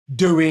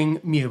Doing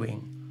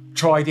mewing.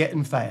 Tried it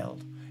and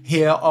failed.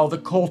 Here are the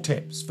core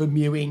tips for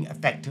mewing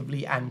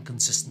effectively and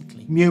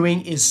consistently.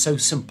 Mewing is so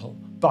simple,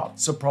 but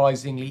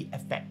surprisingly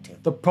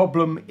effective. The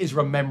problem is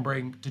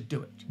remembering to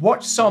do it.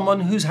 Watch someone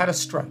who's had a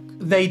stroke.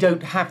 They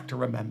don't have to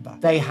remember.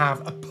 They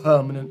have a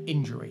permanent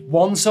injury.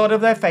 One side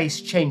of their face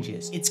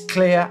changes. It's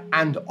clear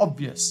and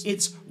obvious.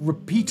 It's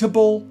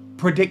repeatable,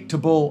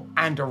 predictable,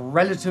 and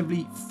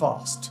relatively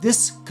fast.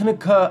 This can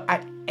occur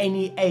at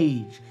any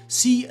age.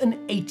 See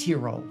an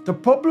 80-year-old. The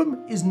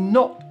problem is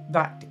not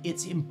that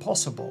it's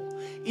impossible.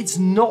 It's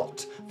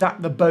not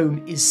that the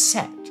bone is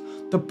set.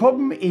 The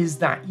problem is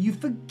that you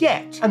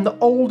forget, and the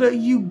older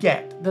you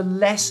get, the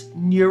less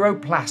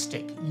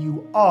neuroplastic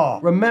you are.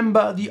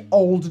 Remember the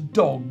old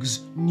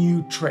dog's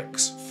new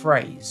tricks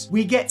phrase.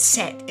 We get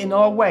set in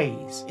our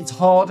ways. It's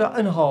harder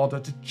and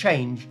harder to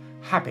change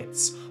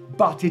habits,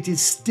 but it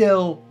is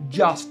still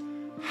just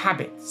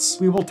habits.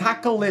 We will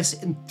tackle this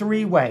in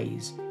 3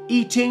 ways: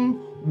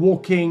 eating,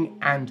 walking,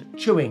 and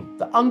chewing.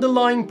 The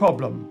underlying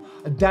problem,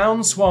 a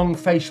downswung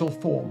facial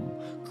form,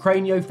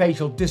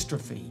 craniofacial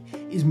dystrophy,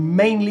 is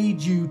mainly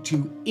due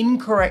to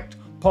incorrect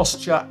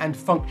posture and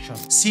function.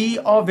 See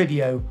our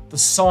video, The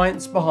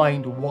Science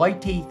Behind Why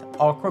Teeth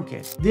Are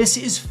Crooked. This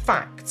is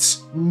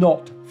facts,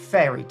 not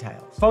fairy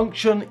tales.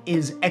 Function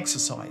is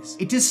exercise.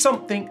 It is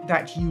something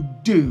that you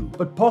do,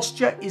 but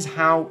posture is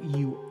how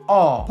you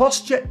are.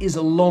 Posture is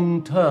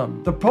long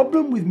term. The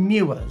problem with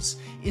mewers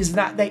is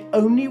that they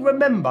only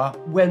remember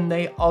when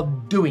they are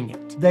doing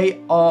it.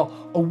 They are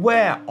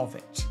aware of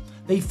it.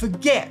 They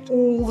forget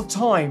all the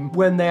time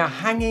when they are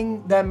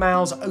hanging their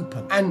mouths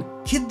open and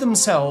kid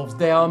themselves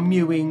they are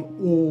mewing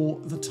all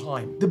the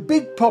time. The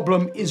big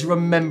problem is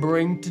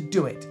remembering to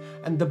do it,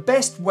 and the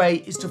best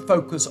way is to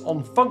focus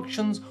on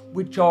functions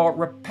which are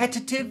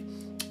repetitive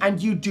and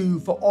you do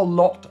for a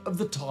lot of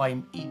the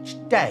time each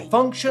day.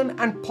 Function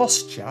and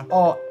posture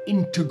are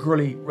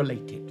integrally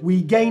related.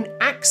 We gain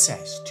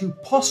access to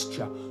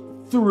posture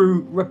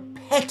through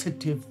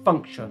repetitive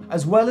function,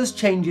 as well as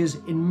changes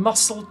in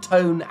muscle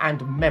tone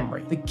and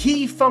memory. The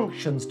key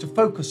functions to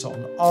focus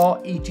on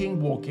are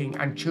eating, walking,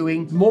 and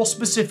chewing, more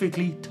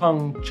specifically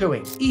tongue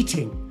chewing.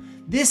 Eating.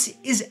 This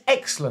is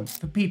excellent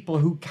for people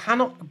who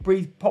cannot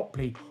breathe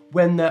properly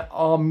when they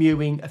are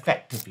mewing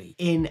effectively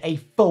in a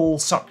full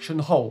suction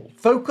hold.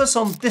 Focus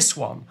on this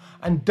one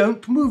and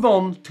don't move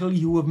on till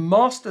you have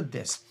mastered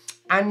this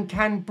and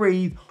can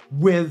breathe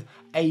with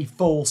a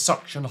full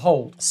suction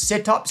hold.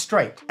 Sit up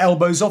straight,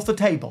 elbows off the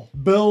table.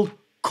 Build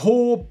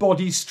core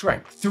body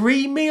strength.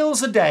 3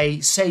 meals a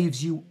day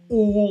saves you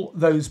all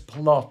those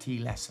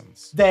Pilates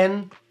lessons.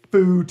 Then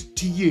food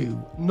to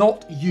you,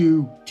 not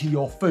you to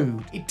your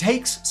food. It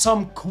takes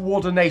some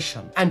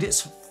coordination, and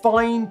it's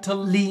fine to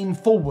lean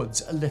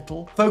forwards a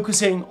little,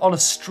 focusing on a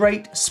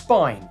straight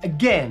spine.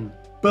 Again,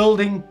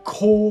 building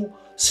core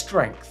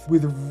strength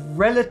with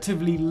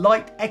relatively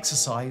light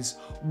exercise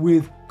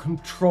with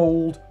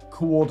controlled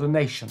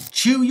coordination.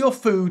 Chew your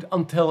food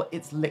until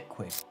it's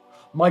liquid.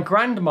 My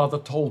grandmother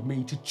told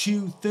me to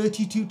chew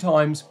 32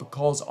 times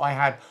because I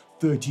had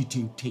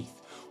 32 teeth.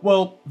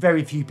 Well,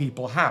 very few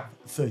people have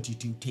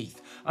 32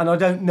 teeth, and I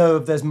don't know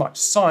if there's much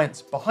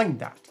science behind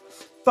that.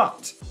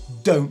 But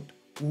don't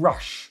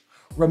rush.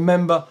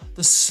 Remember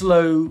the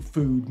slow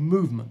food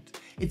movement.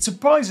 It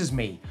surprises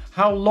me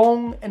how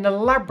long and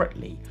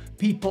elaborately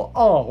people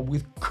are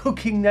with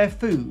cooking their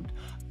food,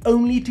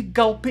 only to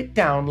gulp it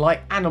down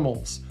like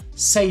animals.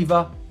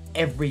 Savor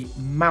every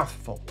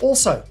mouthful.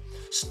 Also,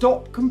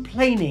 stop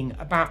complaining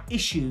about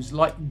issues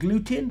like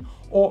gluten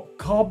or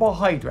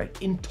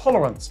carbohydrate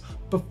intolerance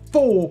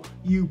before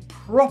you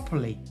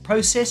properly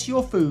process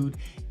your food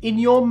in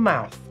your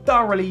mouth,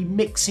 thoroughly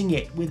mixing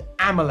it with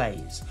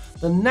amylase,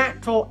 the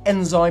natural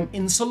enzyme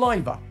in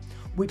saliva,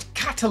 which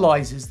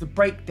catalyzes the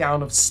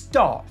breakdown of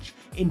starch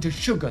into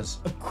sugars,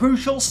 a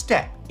crucial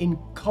step in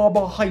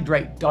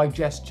carbohydrate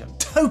digestion,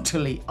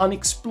 totally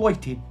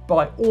unexploited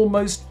by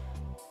almost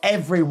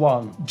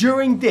everyone.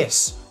 During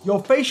this,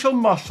 your facial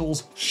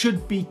muscles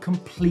should be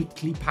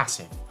completely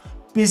passive,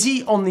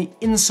 busy on the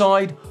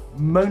inside,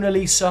 Mona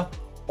Lisa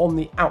on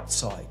the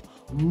outside,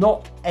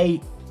 not a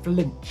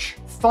flinch.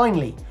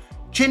 Finally,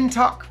 chin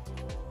tuck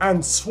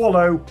and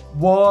swallow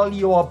while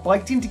you are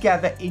biting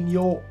together in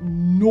your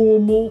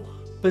normal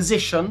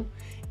position,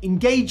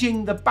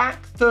 engaging the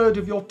back third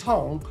of your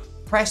tongue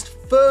pressed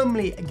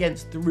firmly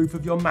against the roof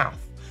of your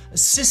mouth,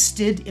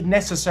 assisted if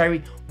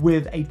necessary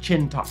with a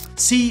chin tuck.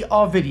 See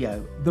our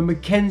video, the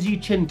Mackenzie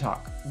Chin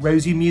Tuck,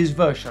 Rosie Mew's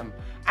version,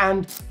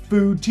 and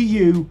Food to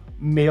You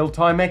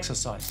mealtime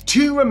exercise.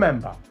 To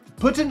remember,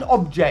 put an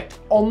object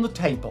on the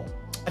table,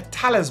 a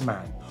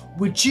talisman,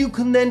 which you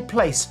can then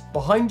place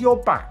behind your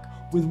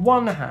back with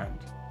one hand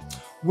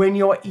when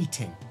you're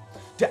eating,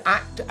 to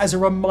act as a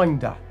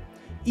reminder.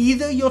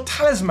 Either your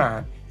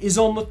talisman is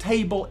on the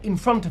table in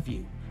front of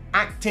you,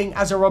 acting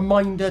as a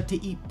reminder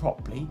to eat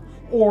properly,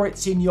 or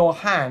it's in your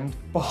hand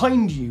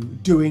behind you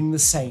doing the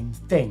same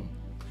thing.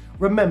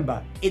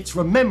 Remember, it's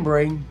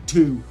remembering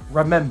to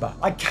remember.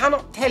 I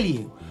cannot tell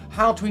you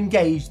how to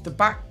engage the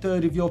back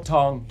third of your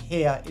tongue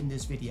here in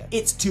this video.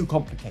 It's too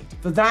complicated.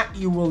 For that,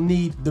 you will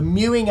need the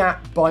Mewing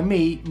app by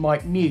me,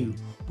 Mike Mew,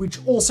 which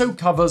also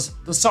covers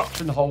the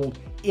suction hold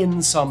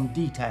in some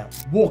detail.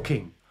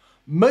 Walking.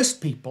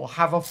 Most people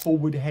have a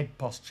forward head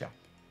posture.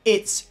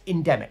 It's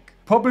endemic,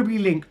 probably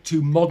linked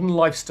to modern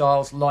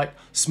lifestyles like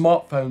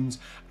smartphones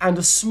and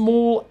a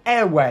small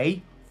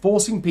airway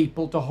forcing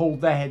people to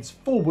hold their heads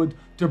forward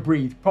to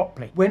breathe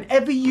properly.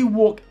 Whenever you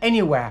walk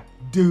anywhere,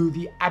 do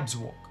the abs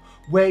walk,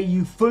 where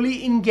you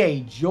fully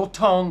engage your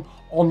tongue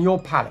on your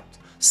palate.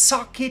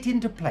 Suck it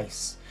into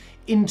place,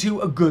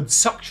 into a good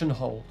suction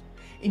hold.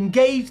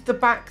 Engage the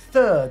back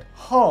third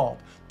hard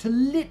to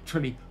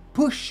literally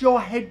push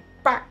your head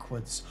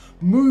backwards,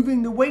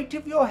 moving the weight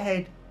of your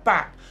head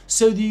back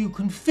so that you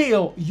can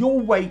feel your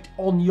weight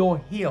on your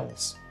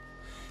heels.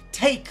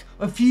 Take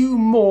a few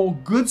more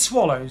good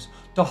swallows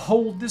to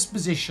hold this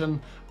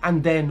position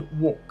and then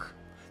walk.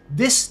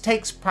 This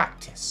takes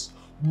practice.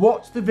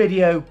 Watch the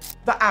video,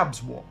 The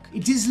Abs Walk.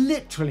 It is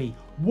literally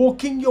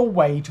walking your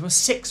way to a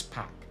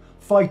six-pack,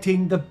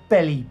 fighting the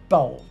belly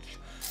bulge.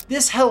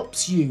 This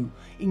helps you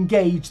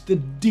engage the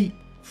deep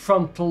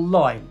frontal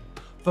line.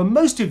 For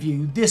most of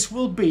you, this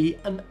will be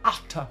an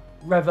utter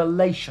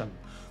revelation.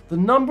 The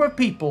number of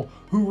people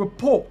who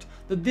report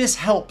that this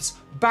helps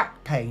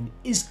back pain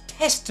is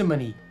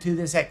testimony to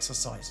this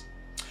exercise.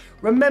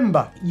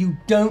 Remember, you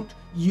don't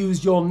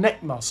use your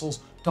neck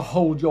muscles to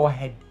hold your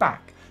head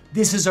back.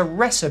 This is a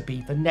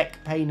recipe for neck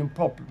pain and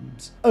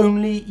problems.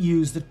 Only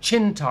use the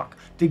chin tuck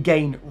to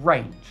gain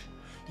range.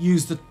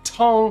 Use the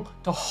tongue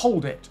to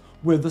hold it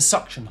with the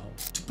suction hold.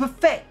 To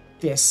perfect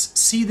this,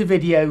 see the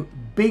video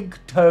Big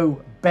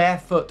Toe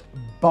Barefoot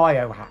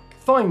Biohack.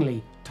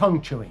 Finally,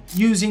 tongue chewing.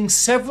 Using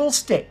several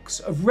sticks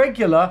of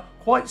regular,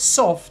 quite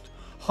soft,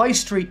 high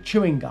street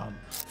chewing gum,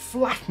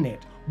 flatten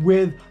it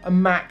with a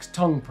max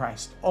tongue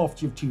press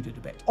after you've chewed it a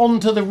bit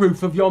onto the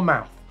roof of your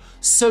mouth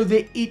so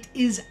that it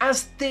is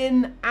as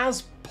thin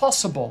as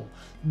possible.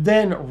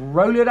 Then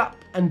roll it up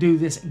and do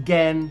this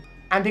again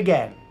and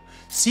again.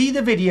 See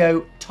the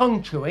video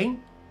tongue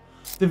chewing,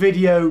 the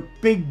video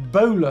big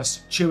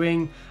bolus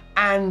chewing,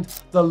 and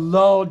the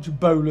large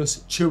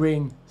bolus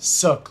chewing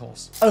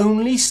circles.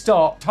 Only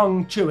start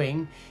tongue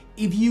chewing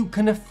if you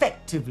can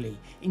effectively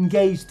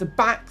engage the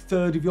back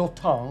third of your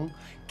tongue,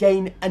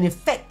 gain an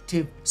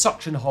effective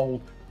suction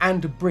hold,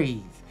 and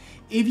breathe.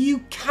 If you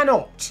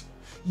cannot,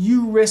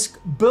 you risk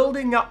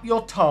building up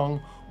your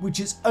tongue, which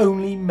is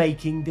only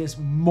making this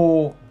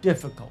more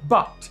difficult.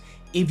 But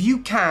if you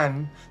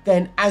can,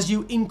 then as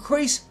you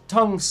increase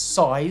tongue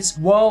size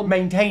while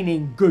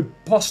maintaining good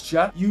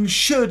posture, you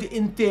should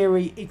in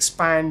theory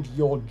expand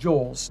your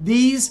jaws.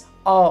 These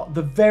are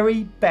the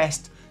very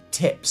best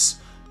tips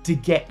to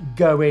get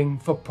going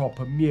for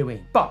proper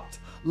mewing. But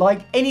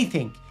like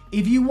anything,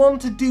 if you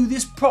want to do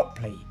this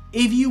properly,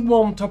 if you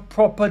want a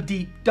proper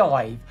deep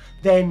dive,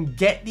 then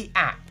get the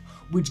app,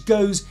 which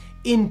goes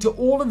into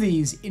all of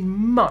these in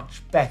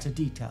much better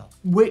detail,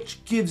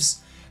 which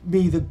gives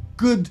me the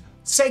good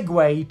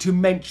segue to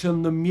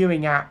mention the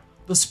Mewing app,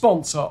 the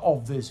sponsor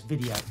of this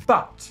video.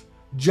 But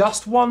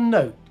just one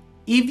note,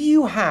 if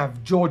you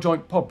have jaw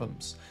joint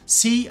problems,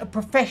 see a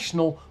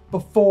professional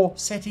before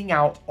setting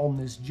out on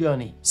this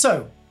journey.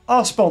 So,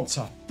 our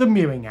sponsor, the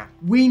Mewing app.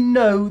 We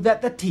know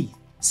that the teeth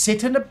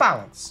sit in a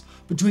balance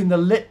between the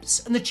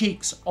lips and the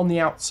cheeks on the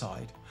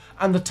outside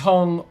and the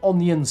tongue on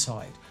the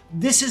inside.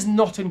 This is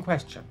not in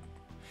question.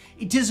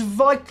 It is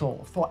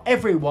vital for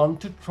everyone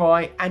to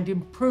try and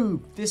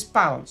improve this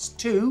balance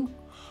to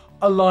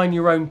align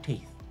your own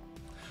teeth,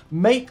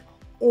 make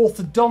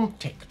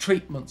orthodontic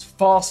treatments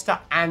faster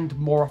and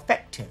more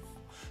effective,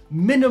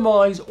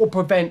 minimize or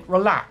prevent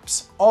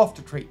relapse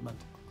after treatment,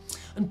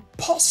 and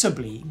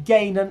possibly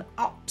gain an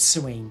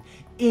upswing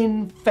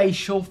in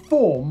facial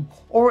form,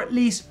 or at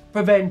least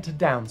prevent a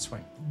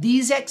downswing.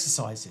 These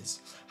exercises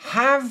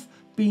have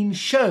been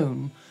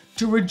shown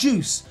to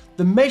reduce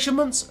the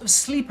measurements of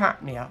sleep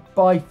apnea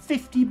by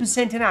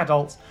 50% in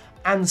adults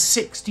and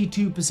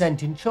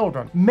 62% in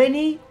children.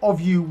 Many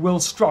of you will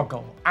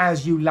struggle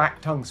as you lack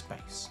tongue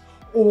space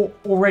or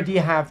already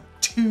have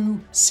too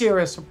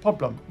serious a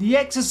problem. The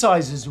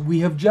exercises we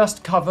have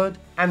just covered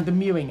and the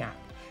Mewing app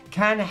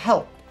can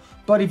help,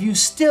 but if you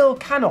still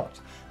cannot,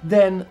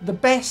 then the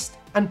best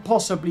and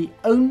possibly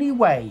only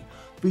way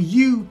for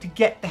you to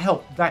get the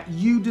help that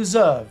you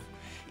deserve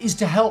is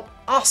to help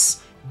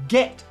us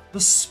get the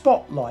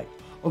spotlight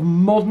of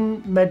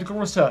modern medical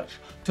research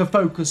to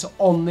focus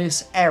on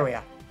this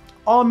area.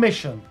 Our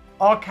mission,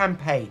 our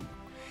campaign,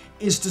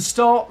 is to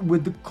start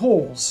with the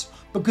cause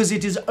because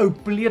it is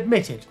openly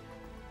admitted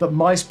that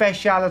my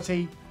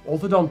speciality,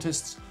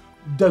 orthodontists,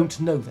 don't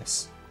know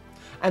this,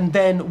 and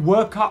then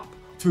work up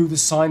through the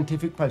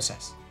scientific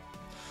process.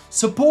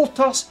 Support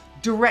us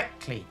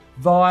directly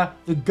via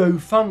the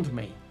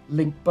GoFundMe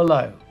link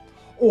below,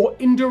 or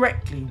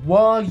indirectly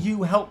while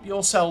you help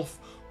yourself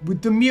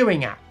with the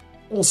Mewing app,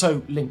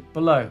 also linked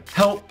below.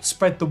 Help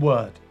spread the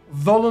word.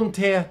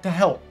 Volunteer to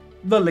help,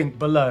 the link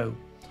below.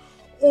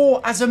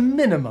 Or as a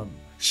minimum,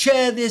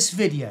 share this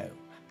video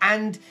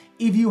And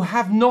if you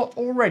have not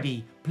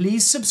already,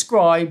 please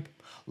subscribe,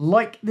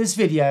 like this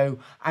video,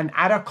 and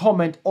add a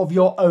comment of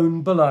your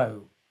own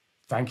below.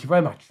 Thank you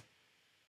very much.